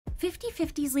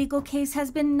50/50's legal case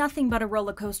has been nothing but a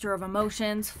roller coaster of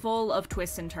emotions, full of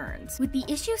twists and turns. With the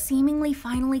issue seemingly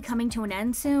finally coming to an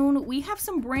end soon, we have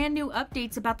some brand new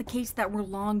updates about the case that were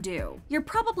long due. You're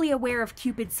probably aware of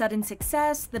Cupid's sudden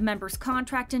success, the members'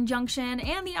 contract injunction,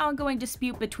 and the ongoing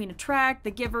dispute between Attrakt,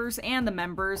 the givers, and the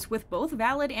members, with both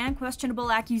valid and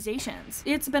questionable accusations.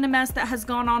 It's been a mess that has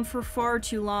gone on for far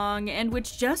too long, and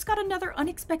which just got another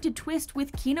unexpected twist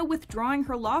with Keena withdrawing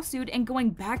her lawsuit and going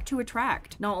back to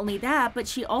Attrakt. Not only that, but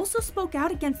she also spoke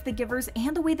out against the givers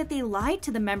and the way that they lied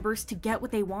to the members to get what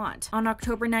they want. On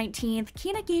October 19th,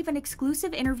 Keena gave an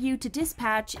exclusive interview to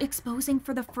Dispatch exposing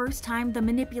for the first time the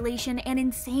manipulation and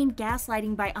insane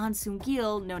gaslighting by An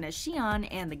Seung-gil, known as Siahn,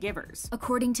 and the givers.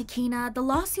 According to Keena, the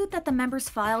lawsuit that the members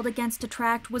filed against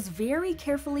Attrakt was very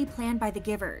carefully planned by the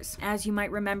givers. As you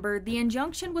might remember, the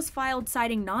injunction was filed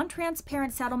citing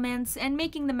non-transparent settlements and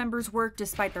making the members work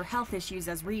despite their health issues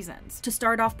as reasons. To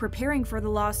start off preparing for the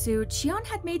lawsuit, Siahn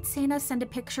had made Sena send a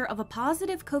picture of a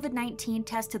positive COVID-19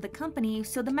 test to the company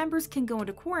so the members can go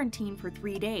into quarantine for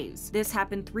 3 days. This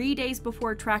happened 3 days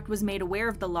before Attrakt was made aware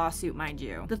of the lawsuit, mind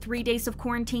you. The 3 days of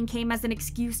quarantine came as an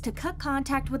excuse to cut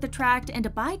contact with Attrakt and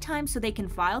to buy time so they can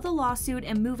file the lawsuit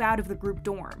and move out of the group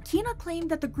dorm. Keena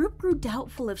claimed that the group grew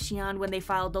doubtful of Siahn when they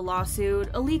filed the lawsuit,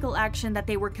 a legal action that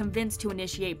they were convinced to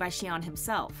initiate by Siahn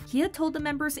himself. He had told the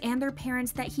members and their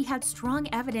parents that he had strong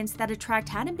evidence that Attrakt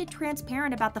hadn't been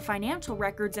transparent about the financial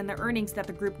records and the earnings that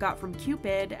the group got from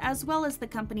Cupid, as well as the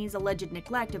company's alleged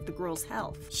neglect of the girls'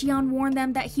 health. Siahn warned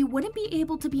them that he wouldn't be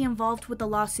able to be involved with the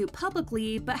lawsuit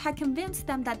publicly, but had convinced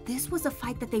them that this was a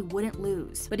fight that they wouldn't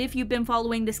lose. But if you've been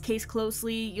following this case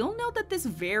closely, you'll know that this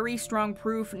very strong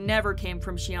proof never came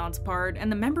from Siahn's part,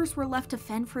 and the members were left to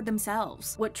fend for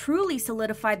themselves. What truly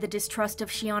solidified the distrust of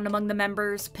Siahn among the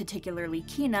members, particularly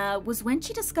Keena, was when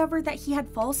she discovered that he had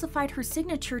falsified her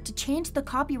signature to change the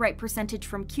copyright percentage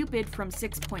from Cupid from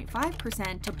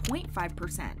 6.5% to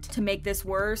 0.5%. To make this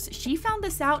worse, she found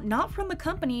this out not from the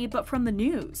company, but from the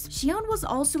news. Siahn was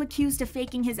also accused of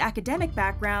faking his academic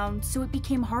background, so it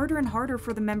became harder and harder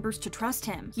for the members to trust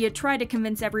him. He had tried to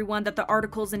convince everyone that the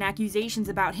articles and accusations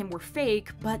about him were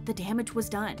fake, but the damage was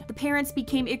done. The parents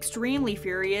became extremely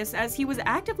furious as he was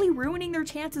actively ruining their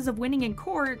chances of winning in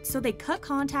court, so they cut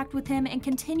contact with him and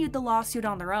continued the lawsuit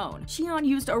on their own. Siahn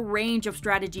used a range of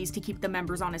strategies to keep the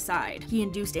members on his side. He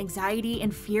induced anxiety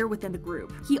and fear within the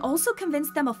group. He also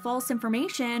convinced them of false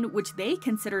information, which they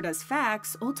considered as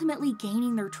facts, ultimately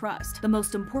gaining their trust. The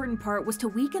most important part was to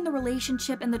weaken the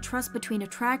relationship and the trust between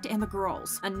Attrakt and the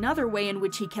girls. Another way in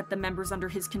which he kept the members under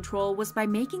his control was by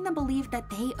making them believe that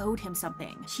they owed him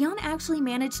something. Siahn actually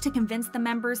managed to convince the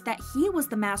members that he was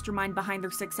the mastermind behind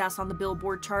their success on the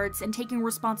Billboard charts and taking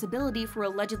responsibility for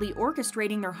allegedly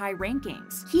orchestrating their high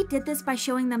rankings. He did this by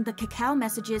showing them the cacao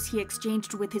messages he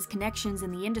exchanged with his connections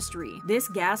in the industry. This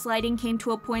gaslighting came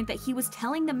to a point that he was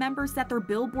telling the members that their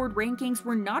Billboard rankings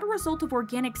were not a result of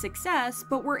organic success,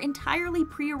 but were entirely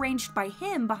prearranged by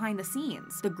him behind the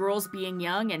scenes. The girls, being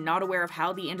young and not aware of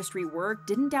how the industry worked,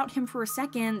 didn't doubt him for a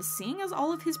second, seeing as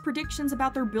all of his predictions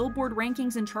about their Billboard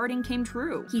rankings and charting came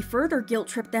true. He further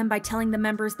guilt-tripped them by telling the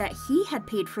members that he had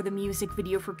paid for the music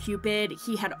video for Cupid,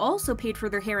 he had also paid for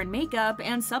their hair and makeup,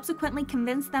 and subsequently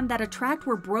convinced them that Attrakt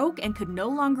were broke and could no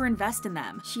longer invest in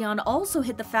them. Siahn also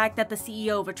hid the fact that the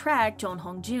CEO of Attrakt, John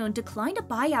Hong-jun, declined a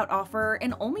buyout offer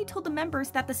and only told the members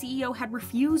that the CEO had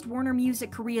refused Warner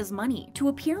Music Korea's money. To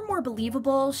appear more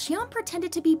believable, Siahn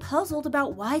pretended to be puzzled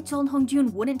about why John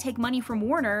Hong-jun wouldn't take money from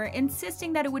Warner,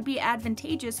 insisting that it would be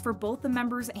advantageous for both the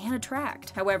members and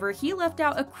Attrakt. However, he left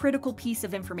out a critical piece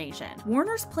of information.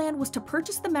 Warner's plan was to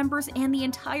purchase the members and the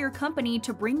entire company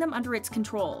to bring them under its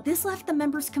control. This left the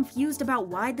members confused about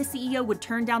why the CEO would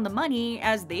turn down the money,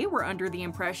 as they were under the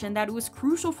impression that it was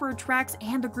crucial for Attrakt's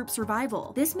and the group's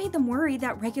survival. This made them worry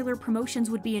that regular promotions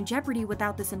would be in jeopardy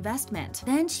without this investment.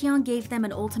 Then Siahn gave them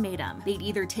an ultimatum. They'd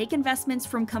either take investments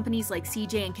from companies like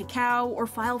CJ and Kakao or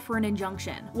file for an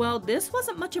injunction. Well, this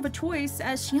wasn't much of a choice,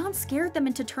 as Siahn scared them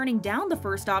into turning down the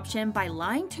first option by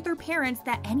lying to their parents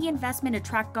that any investment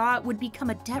Attrakt got would become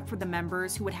a debt for the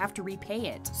members who would have to repay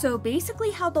it. So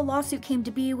basically how the lawsuit came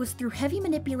to be was through heavy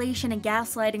manipulation and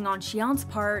gaslighting on Siahn's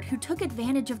part, who took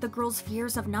advantage of the girls'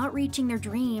 fears of not reaching their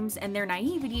dreams and their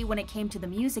naivety when it came to the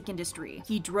music industry.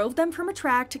 He drove them from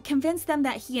Attrakt, convinced them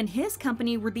that he and his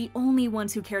company were the only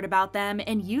ones who cared about them,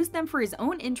 and used them for his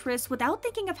own interests without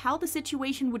thinking of how the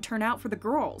situation would turn out for the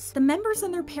girls. The members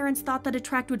and their parents thought that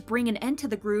Attrakt would bring an end to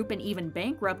the group and even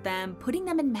bankrupt them, putting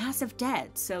them in massive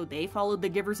debt, so they followed the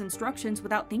giver's instructions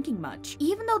without thinking much.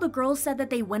 Even though the girls said that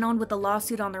they went on with the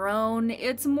lawsuit on their own,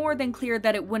 it's more than clear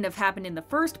that it wouldn't have happened in the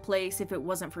first place if it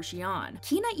wasn't for Siahn.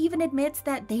 Keena even admits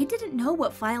that they didn't know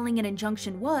what filing an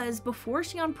injunction was before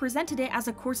Siahn presented it as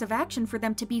a course of action for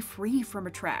them to be free from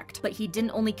Attrakt. But he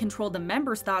didn't only control the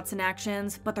members' thoughts and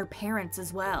actions, but their parents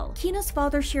as well. Keena's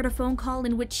father shared a phone call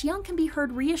in which Siahn can be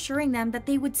heard reassuring them that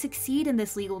they would succeed in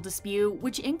this legal dispute,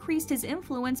 which increased his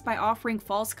influence by offering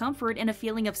false comfort and a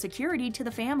feeling of security to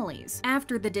the families.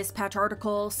 After the Dispatch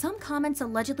article, some comments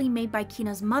allegedly made by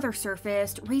Keena's mother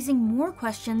surfaced, raising more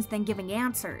questions than giving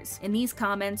answers. In these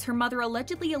comments, her mother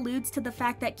allegedly alludes to the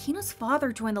fact that Keena's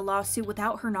father joined the lawsuit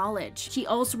without her knowledge. She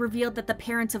also revealed that the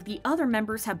parents of the other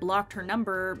members had blocked her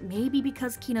number, maybe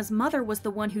because Keena's mother was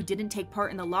the one who didn't take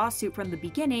part in the lawsuit from the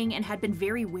beginning and had been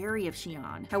very wary of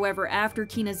Siahn. However, after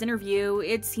Keena's interview,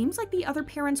 it seems like the other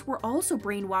parents were also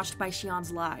brainwashed by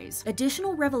Siahn's lies.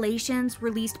 Additional revelations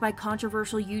released by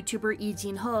controversial YouTuber Lee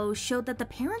Jin-ho showed that the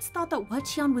parents thought that what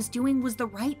Siahn was doing was the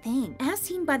right thing. As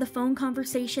seen by the phone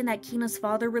conversation that Keena's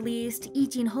father released, Lee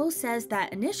Jin-ho says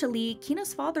that initially,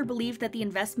 Keena's father believed that the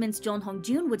investments Jeon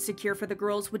Hong-jun would secure for the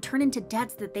girls would turn into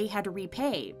debts that they had to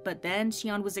repay, but then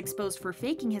Siahn was exposed for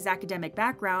faking his academic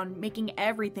background, making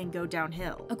everything go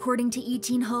downhill. According to Lee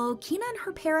Jin-ho, Keena and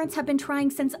her parents have been trying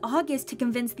since August to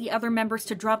convince the other members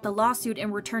to drop the lawsuit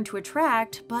and return to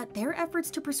Attrakt, but their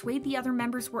efforts to persuade the other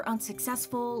members were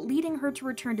unsuccessful, leading her to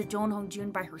return to Jeon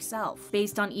Hong-jun by herself.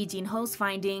 Based on Lee Jin-ho's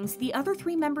findings, the other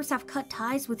three members have cut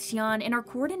ties with Siahn and are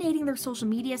coordinating their social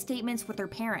media statements with their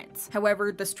parents.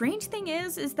 However, the strange thing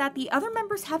is that the other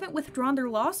members haven't withdrawn their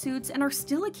lawsuits and are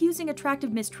still accusing Attrakt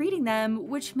of mistreating them,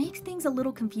 which makes things a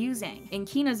little confusing. In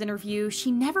Keena's interview,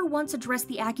 she never once addressed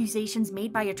the accusations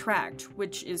made by Attrakt,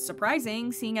 which is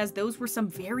surprising seeing as those were some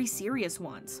very serious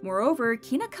ones. Moreover,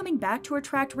 Keena coming back to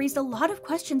Attrakt raised a lot of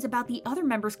questions about the other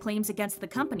members' claims against the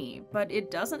company, but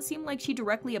it doesn't seem like she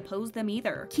directly opposed them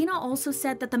either. Keena also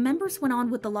said that the members went on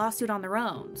with the lawsuit on their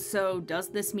own, so does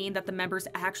this mean that the members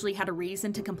actually had a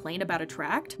reason to complain about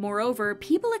Attrakt? Moreover,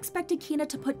 people expected Keena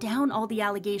to put down all the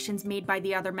allegations made by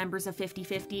the other members of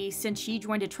 50/50 since she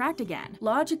joined Attrakt again.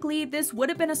 Logically, this would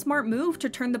have been a smart move to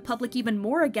turn the public even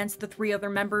more against the three other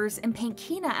members and paint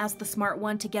Keena as the smart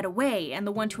one to get away and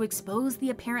the one to expose the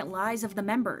apparent lies of the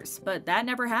members, but that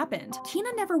never happened. Keena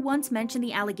never once mentioned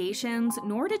the allegations,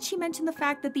 nor did she mention the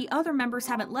fact that the other members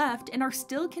haven't left and are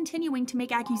still continuing to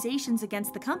make accusations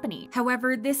against the company.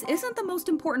 However, this isn't the most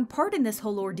important part in this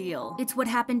whole ordeal. It's what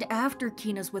happened after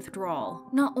Keena's withdrawal.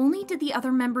 Not only did the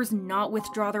other members not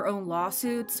withdraw their own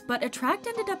lawsuits, but Attrakt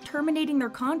ended up terminating their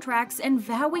contracts and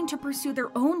vowing to pursue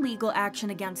their own legal action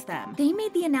against them. They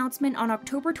made the announcement on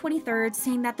October 23rd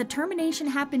saying that the termination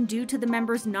happened due to the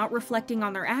members not reflecting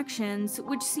on their actions,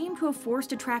 which seemed to have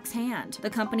forced Attrakt's hand. The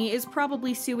company is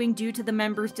probably suing due to the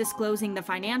members disclosing the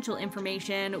financial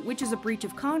information, which is a breach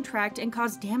of contract and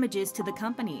caused damages to the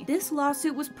company. This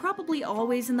lawsuit was probably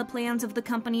always in the plans of the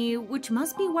company, which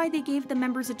must be why they gave the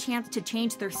members a chance to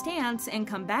change their stance and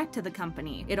come back to the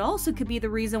company. It also could be the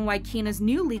reason why Keena's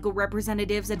new legal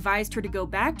representatives advised her to go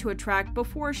back to Attrakt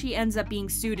before she ends up being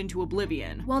sued into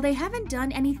oblivion. While they haven't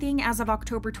done anything as of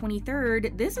October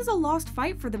 23rd, this is a lost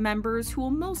fight for the members who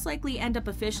will most likely end up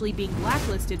officially being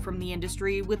blacklisted from the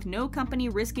industry with no company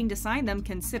risking to sign them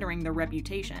considering their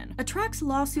reputation. Attrakt's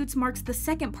lawsuits marks the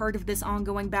second part of this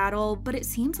ongoing battle, but it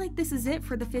seems like this is it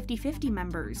for the 50/50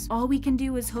 members. All we can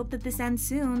do is hope that this ends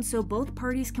soon so both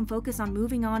parties can focus on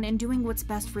moving on and doing what's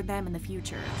best for them in the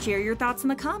future. Share your thoughts in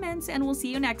the comments and we'll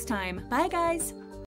see you next time. Bye guys!